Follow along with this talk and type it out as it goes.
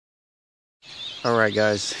Alright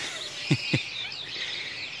guys,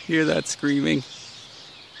 hear that screaming?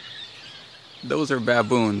 Those are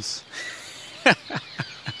baboons.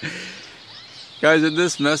 Guys, in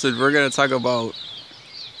this message we're going to talk about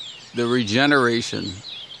the regeneration,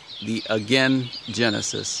 the again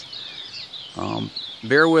Genesis.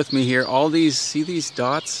 Bear with me here. All these, see these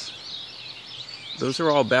dots? Those are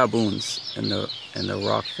all baboons in the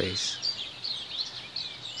rock face.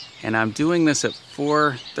 And I'm doing this at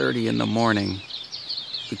 4:30 in the morning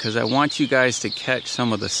because I want you guys to catch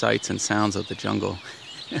some of the sights and sounds of the jungle.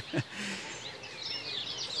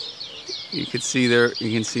 You can see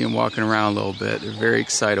them walking around a little bit. They're very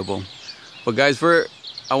excitable. But guys,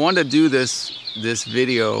 I want to do this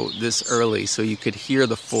video this early so you could hear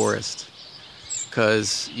the forest,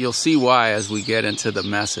 because you'll see why as we get into the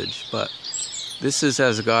message. But this is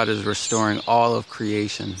as God is restoring all of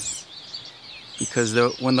creation. Because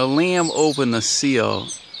when the Lamb opened the seal,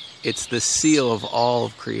 it's the seal of all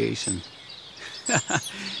of creation.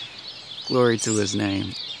 Glory to his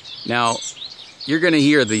name. Now, you're going to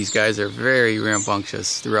hear these guys are very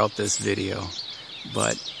rambunctious throughout this video.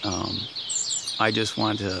 But I just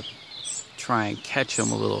want to try and catch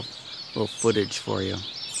them a little footage for you.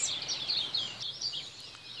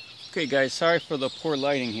 Okay guys, sorry for the poor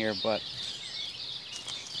lighting here, but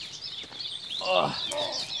oh!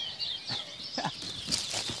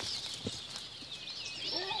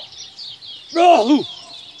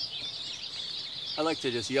 I like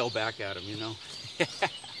to just yell back at them, you know.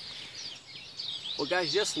 Well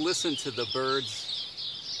guys, just listen to the birds,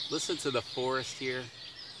 listen to the forest here.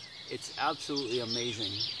 It's absolutely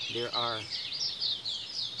amazing. If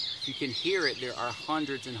you can hear it, there are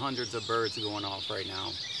hundreds and hundreds of birds going off right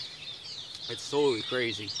now. It's totally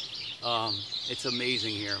crazy. It's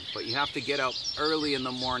amazing here, but you have to get up early in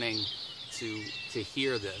the morning to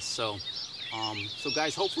hear this. So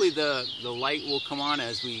guys, hopefully the light will come on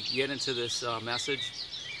as we get into this message.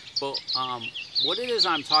 But what it is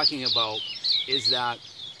I'm talking about is that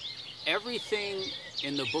everything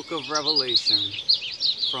in the book of Revelation,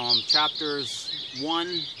 from chapters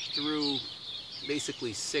 1 through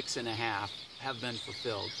basically 6.5, have been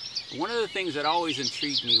fulfilled. One of the things that always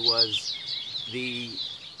intrigued me was the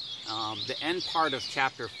end part of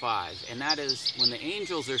chapter 5, and that is when the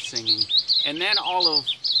angels are singing, and then all of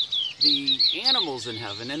the animals in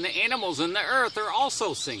heaven and the animals in the earth are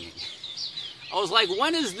also singing. I was like,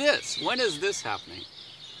 when is this? When is this happening?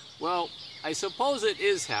 Well, I suppose it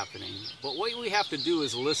is happening, but what we have to do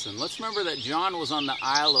is listen. Let's remember that John was on the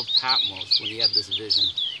Isle of Patmos when he had this vision.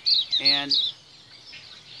 And,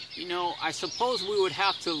 you know, I suppose we would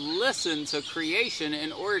have to listen to creation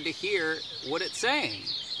in order to hear what it's saying.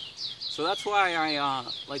 So that's why I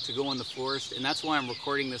like to go in the forest, and that's why I'm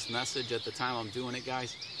recording this message at the time I'm doing it,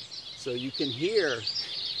 guys. So you can hear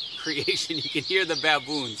creation, you can hear the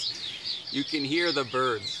baboons, you can hear the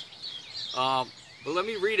birds. But let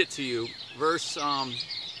me read it to you. Verse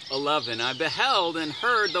 11. I beheld and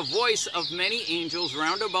heard the voice of many angels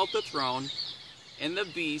round about the throne, and the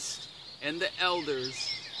beast, and the elders,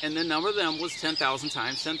 and the number of them was 10,000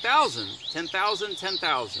 times 10,000. 10,000,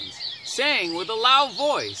 10,000s. Saying with a loud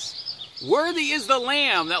voice, worthy is the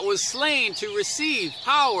Lamb that was slain to receive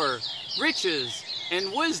power, riches,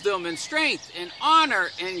 and wisdom, and strength, and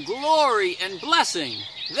honor, and glory, and blessing.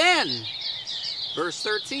 Then, verse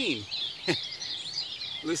 13.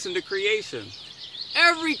 Listen to creation.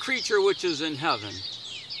 Every creature which is in heaven,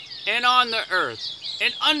 and on the earth,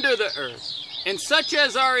 and under the earth, and such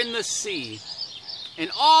as are in the sea,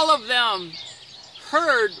 and all of them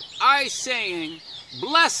heard I saying,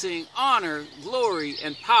 blessing, honor, glory,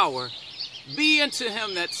 and power be unto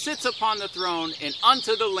him that sits upon the throne, and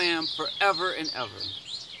unto the Lamb forever and ever.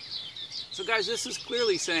 So guys, this is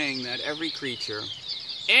clearly saying that every creature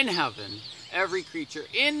in heaven, every creature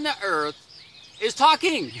in the earth, is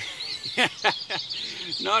talking.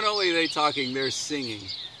 Not only are they talking, they're singing.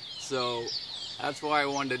 So that's why I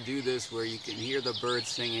wanted to do this, where you can hear the birds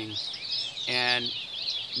singing. And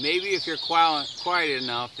maybe if you're quiet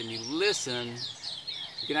enough and you listen,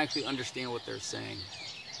 you can actually understand what they're saying.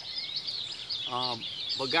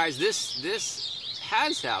 But guys, this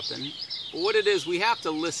has happened. But what it is, we have to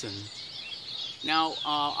listen. Now,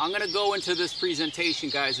 I'm going to go into this presentation,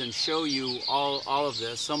 guys, and show you all of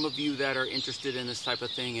this. Some of you that are interested in this type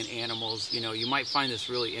of thing and animals, you know, you might find this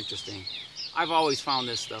really interesting. I've always found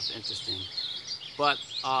this stuff interesting. But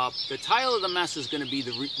the title of the message is going to be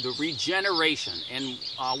the regeneration. And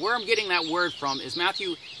where I'm getting that word from is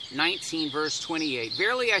Matthew 19, verse 28.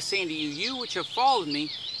 Verily I say unto you, you which have followed me,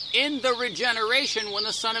 in the regeneration when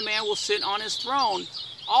the Son of Man will sit on his throne,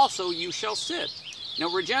 also you shall sit. Now,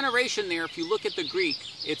 regeneration there, if you look at the Greek,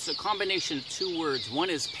 it's a combination of two words. One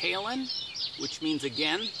is palin, which means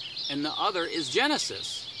again, and the other is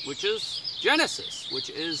Genesis, which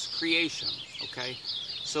is creation, okay?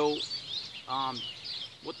 So,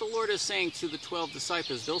 what the Lord is saying to the 12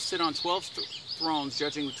 disciples, they'll sit on 12 thrones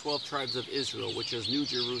judging the 12 tribes of Israel, which is New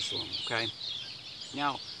Jerusalem, okay?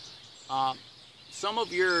 Now, some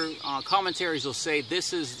of your commentaries will say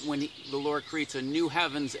this is when the Lord creates a new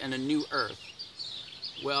heavens and a new earth.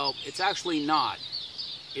 Well, it's actually not.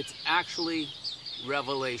 It's actually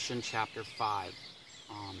Revelation chapter 5.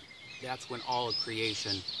 That's when all of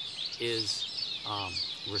creation is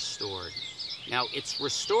restored. Now, it's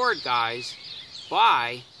restored, guys,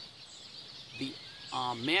 by the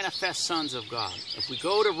manifest sons of God. If we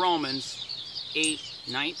go to Romans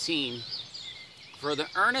 8:19, for the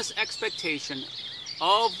earnest expectation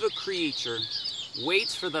of the creature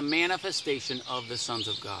waits for the manifestation of the sons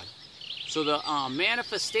of God. So the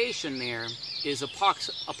manifestation there is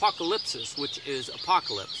apocalypsis, which is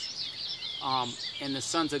apocalypse. And the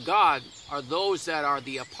sons of God are those that are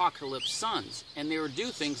the apocalypse sons. And they will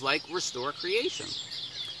do things like restore creation.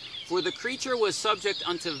 For the creature was subject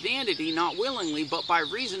unto vanity, not willingly, but by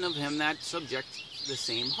reason of him that subject the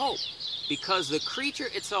same hope. Because the creature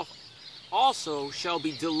itself also shall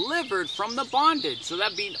be delivered from the bondage. So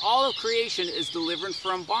that being all of creation is delivered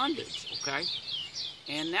from bondage, okay?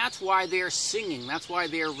 And that's why they're singing. That's why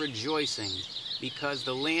they're rejoicing. Because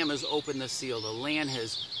the Lamb has opened the seal. The Lamb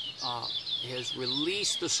has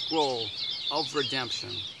released the scroll of redemption.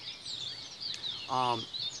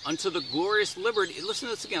 Unto the glorious liberty. Listen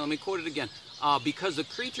to this again. Let me quote it again. Because the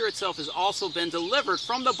creature itself has also been delivered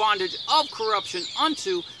from the bondage of corruption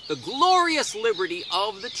unto the glorious liberty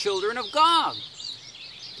of the children of God.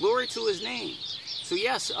 Glory to his name. So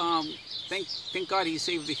yes, thank God he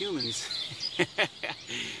saved the humans.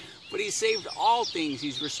 But he saved all things.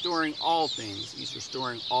 He's restoring all things. He's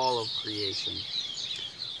restoring all of creation.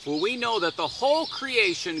 For we know that the whole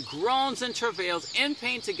creation groans and travails in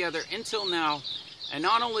pain together until now. And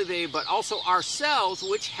not only they, but also ourselves,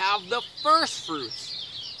 which have the first fruits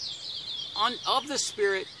of the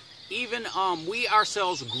Spirit, even we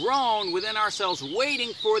ourselves groan within ourselves,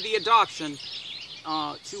 waiting for the adoption,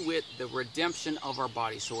 to wit, the redemption of our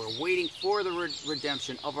body. So we're waiting for the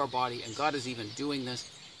redemption of our body, and God is even doing this.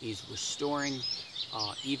 He's restoring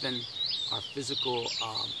even our physical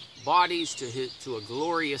bodies to a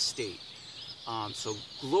glorious state. So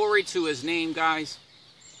glory to his name, guys.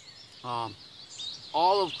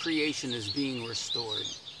 All of creation is being restored.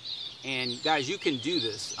 And guys, you can do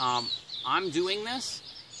this. I'm doing this.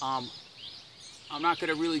 I'm not going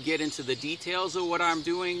to really get into the details of what I'm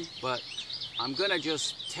doing, but I'm going to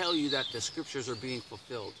just tell you that the scriptures are being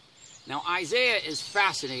fulfilled. Now, Isaiah is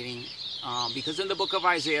fascinating because in the book of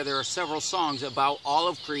Isaiah, there are several songs about all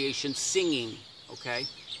of creation singing, okay,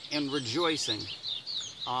 and rejoicing.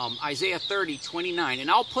 Isaiah 30:29. And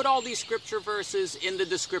I'll put all these scripture verses in the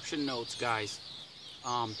description notes, guys.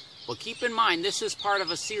 But keep in mind, this is part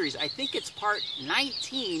of a series. I think it's part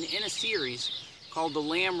 19 in a series called The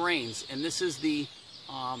Lamb Reigns. And this is the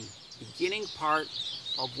beginning part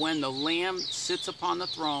of when the Lamb sits upon the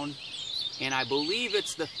throne. And I believe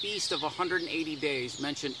it's the Feast of 180 Days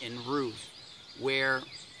mentioned in Ruth. Where,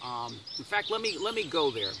 in fact, let me go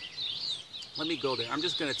there. Let me go there. I'm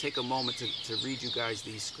just going to take a moment to read you guys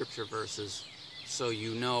these scripture verses so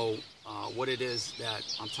you know what it is that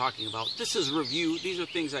I'm talking about. This is review. These are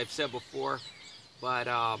things I've said before, but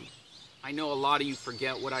I know a lot of you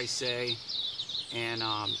forget what I say, and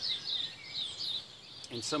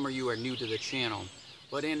some of you are new to the channel.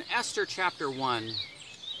 But in Esther chapter 1,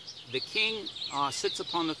 the king sits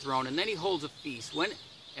upon the throne, and then he holds a feast.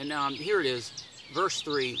 Here it is, verse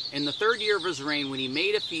 3. In the 3rd year of his reign, when he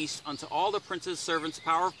made a feast unto all the princes, servants,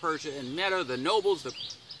 power of Persia, and Media, the nobles, the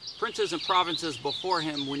princes and provinces before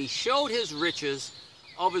him, when he showed his riches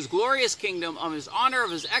of his glorious kingdom, of his honor,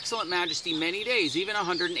 of his excellent majesty, many days, even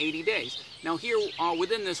 180 days. Now here,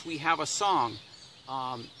 within this, we have a song,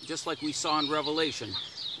 just like we saw in Revelation.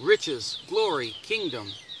 Riches, glory,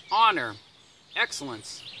 kingdom, honor,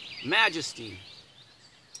 excellence, majesty,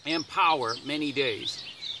 and power, many days.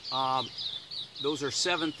 Those are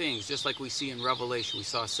 7 things, just like we see in Revelation. We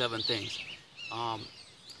saw 7 things.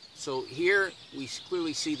 So here we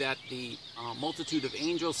clearly see that the multitude of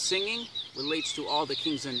angels singing relates to all the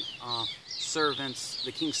kings and servants,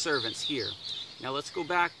 the king's servants here. Now let's go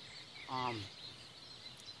back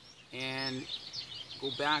and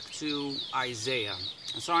go back to Isaiah.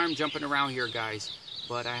 I'm sorry I'm jumping around here, guys,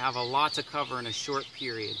 but I have a lot to cover in a short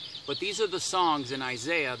period. But these are the songs in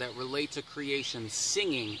Isaiah that relate to creation,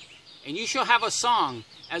 singing. And you shall have a song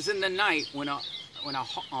as in the night when a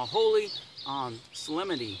holy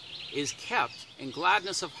solemnity is kept, and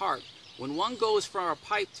gladness of heart, when one goes for a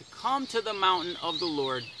pipe to come to the mountain of the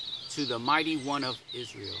Lord, to the mighty one of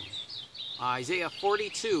Israel. Isaiah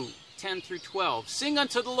 42, 10 through 12. Sing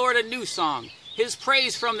unto the Lord a new song, his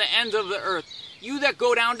praise from the ends of the earth. You that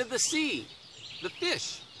go down to the sea, the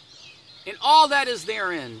fish, and all that is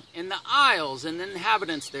therein, and the isles and the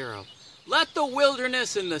inhabitants thereof. Let the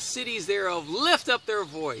wilderness and the cities thereof lift up their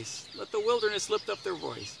voice. Let the wilderness lift up their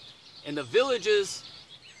voice. And the villages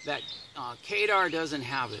that Kedar does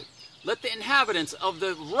inhabit. Let the inhabitants of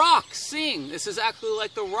the rock sing. This is actually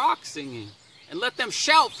like the rock singing. And let them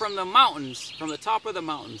shout from the mountains, from the top of the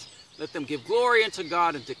mountains. Let them give glory unto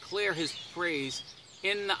God and declare his praise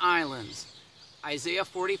in the islands. Isaiah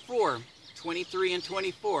 44, 23 and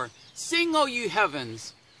 24. Sing, O you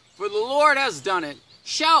heavens, for the Lord has done it.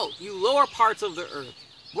 Shout, you lower parts of the earth.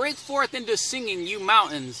 Break forth into singing, you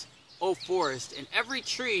mountains, O forest, and every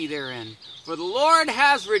tree therein. For the Lord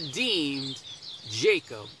has redeemed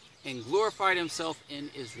Jacob and glorified himself in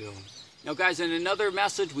Israel. Now, guys, in another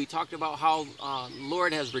message, we talked about how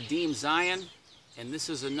Lord has redeemed Zion. And this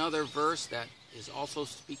is another verse that is also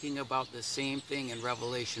speaking about the same thing in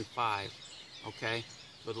Revelation 5. Okay?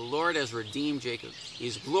 For the Lord has redeemed Jacob.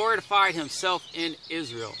 He's glorified himself in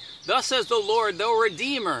Israel. Thus says the Lord, the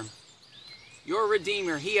Redeemer, your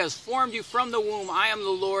Redeemer. He has formed you from the womb. I am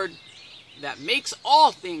the Lord that makes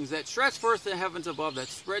all things, that stretch forth the heavens above, that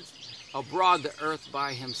spreads abroad the earth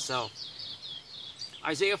by himself.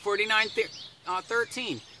 Isaiah 49,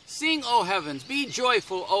 13. Sing, O heavens, be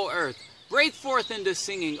joyful, O earth. Break forth into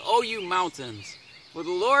singing, O you mountains. For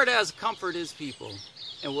the Lord has comforted his people,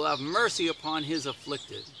 and will have mercy upon his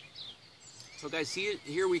afflicted. So guys,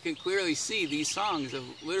 here we can clearly see these songs of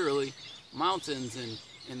literally mountains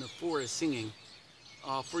and the forest singing.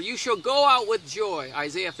 For you shall go out with joy,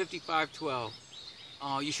 Isaiah 55:12.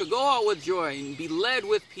 You shall go out with joy and be led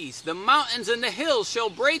with peace. The mountains and the hills shall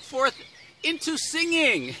break forth into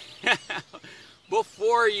singing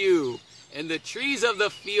before you, and the trees of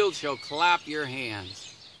the field shall clap your hands.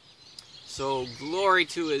 So glory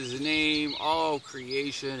to his name. All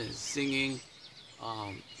creation is singing.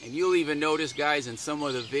 And you'll even notice, guys, in some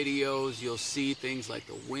of the videos, you'll see things like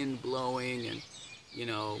the wind blowing and, you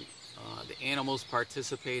know, the animals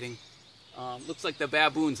participating. Looks like the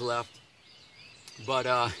baboons left.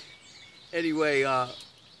 But anyway,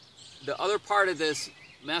 the other part of this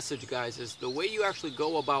message, guys, is the way you actually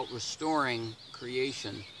go about restoring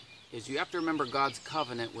creation is you have to remember God's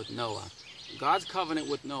covenant with Noah. God's covenant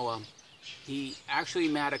with Noah, he actually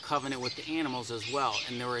made a covenant with the animals as well.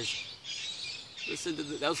 And there was, listen to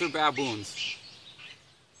those are baboons.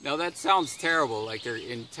 Now that sounds terrible, like they're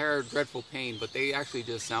in dreadful pain, but they actually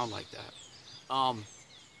just sound like that.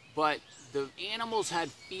 But the animals had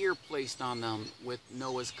fear placed on them with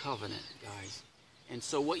Noah's covenant, guys. And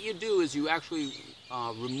so what you do is you actually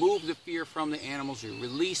remove the fear from the animals, you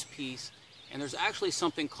release peace, and there's actually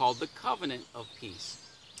something called the covenant of peace.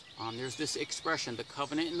 There's this expression, the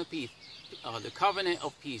covenant and the peace, the covenant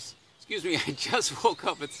of peace. Excuse me, I just woke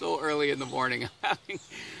up. It's so early in the morning. I'm having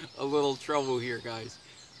a little trouble here, guys.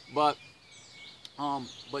 But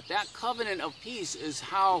that covenant of peace is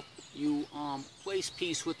how you place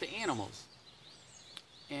peace with the animals.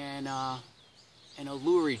 And a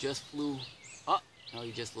lory just flew up. No,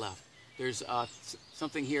 he just left. There's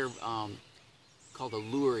something here called a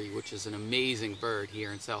lory, which is an amazing bird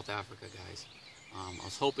here in South Africa, guys. I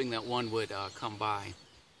was hoping that one would come by.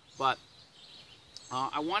 But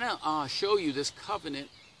I want to show you this covenant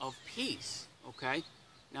of peace, okay?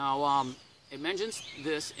 Now, it mentions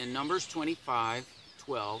this in Numbers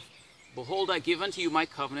 25:12. Behold, I give unto you my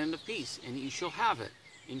covenant of peace, and you shall have it,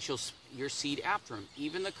 and shall your seed after him,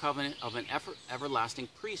 even the covenant of an everlasting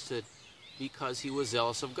priesthood, because he was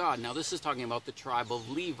zealous of God. Now, this is talking about the tribe of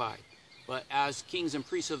Levi. But as kings and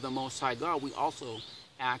priests of the Most High God, we also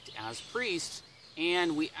act as priests,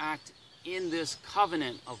 and we act in this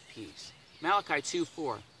covenant of peace. Malachi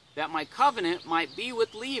 2:4. That my covenant might be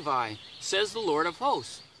with Levi, says the Lord of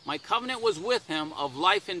hosts. My covenant was with him of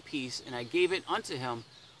life and peace, and I gave it unto him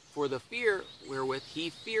for the fear wherewith he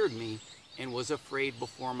feared me, and was afraid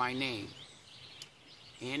before my name.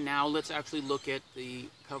 And now let's actually look at the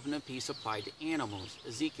covenant of peace applied to animals.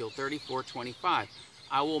 Ezekiel 34:25.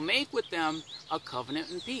 I will make with them a covenant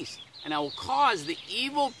in peace, and I will cause the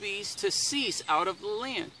evil beast to cease out of the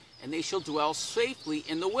land, and they shall dwell safely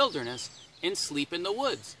in the wilderness and sleep in the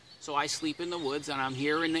woods. So I sleep in the woods, and I'm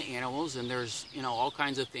here in the animals, and there's, you know, all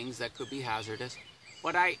kinds of things that could be hazardous.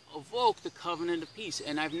 But I evoke the covenant of peace,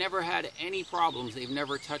 and I've never had any problems. They've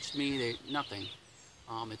never touched me, nothing.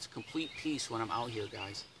 It's complete peace when I'm out here,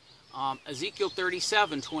 guys. Ezekiel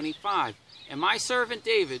 37:25. And my servant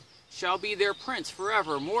David shall be their prince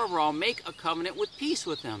forever. Moreover, I'll make a covenant with peace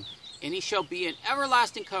with him, and he shall be an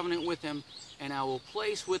everlasting covenant with him, and I will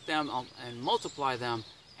place with them and multiply them,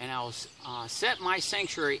 and I will set my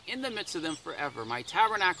sanctuary in the midst of them forever. My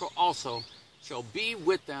tabernacle also shall be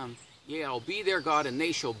with them. Yea, I'll be their God, and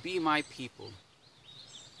they shall be my people.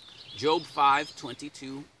 Job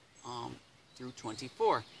 5:22 through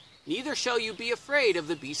 24. Neither shall you be afraid of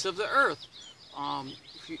the beasts of the earth,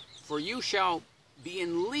 for you shall be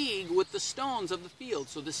in league with the stones of the field.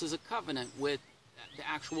 So this is a covenant with the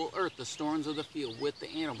actual earth, the stones of the field, with the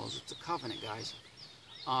animals. It's a covenant, guys.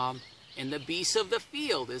 And the beasts of the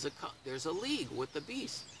field, there's a league with the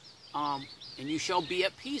beasts. And you shall be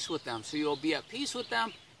at peace with them. So you'll be at peace with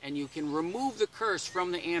them, and you can remove the curse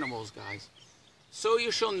from the animals, guys. So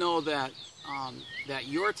you shall know that that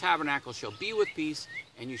your tabernacle shall be with peace,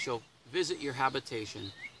 and you shall visit your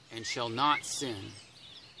habitation, and shall not sin.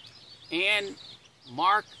 And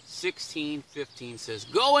Mark 16:15 says,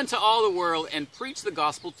 go into all the world and preach the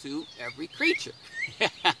gospel to every creature.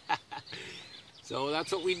 So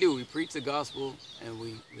that's what we do. We preach the gospel, and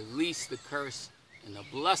we release the curse and the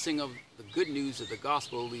blessing of the good news of the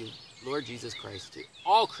gospel of the Lord Jesus Christ to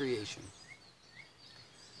all creation.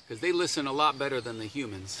 Because they listen a lot better than the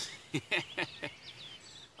humans.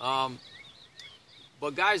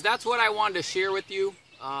 But guys, that's what I wanted to share with you.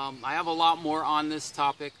 I have a lot more on this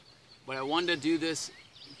topic, but I wanted to do this.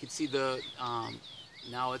 You can see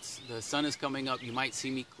now the sun is coming up. You might see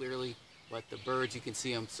me clearly, but the birds, you can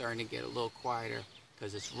see them starting to get a little quieter,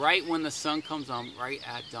 because it's right when the sun comes on, right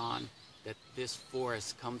at dawn, that this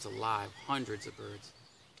forest comes alive. Hundreds of birds.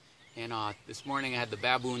 And this morning I had the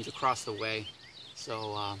baboons across the way.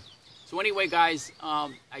 So anyway, guys,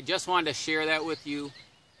 I just wanted to share that with you.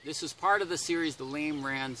 This is part of the series, The Lamb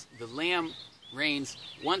Reigns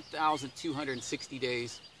 1,260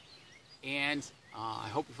 days. And I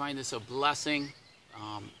hope you find this a blessing.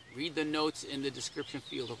 Read the notes in the description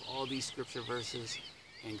field of all these scripture verses.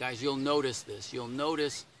 And guys, you'll notice this. You'll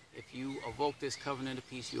notice if you evoke this covenant of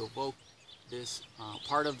peace, you evoke this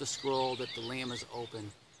part of the scroll that the Lamb is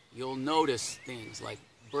open. You'll notice things like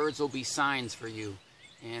birds will be signs for you.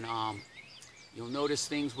 And you'll notice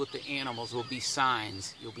things with the animals will be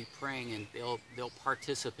signs. You'll be praying, and they'll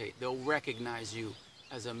participate. They'll recognize you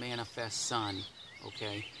as a manifest son,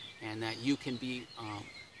 okay? And that you can be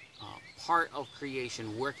part of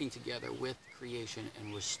creation, working together with creation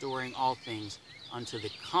and restoring all things unto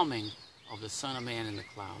the coming of the Son of Man in the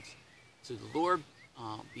clouds. To the Lord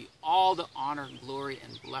be all the honor, glory,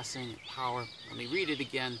 and blessing and power. Let me read it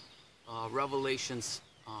again. Revelations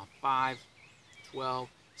 5:12.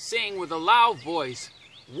 Sing with a loud voice,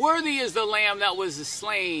 worthy is the Lamb that was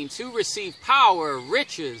slain to receive power,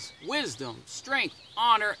 riches, wisdom, strength,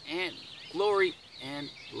 honor, and glory, and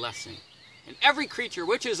blessing. And every creature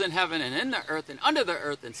which is in heaven and in the earth and under the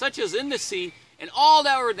earth and such as in the sea and all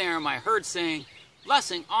that were therein I heard saying,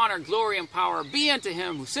 blessing, honor, glory, and power be unto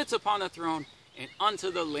him who sits upon the throne and unto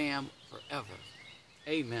the Lamb forever.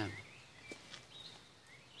 Amen.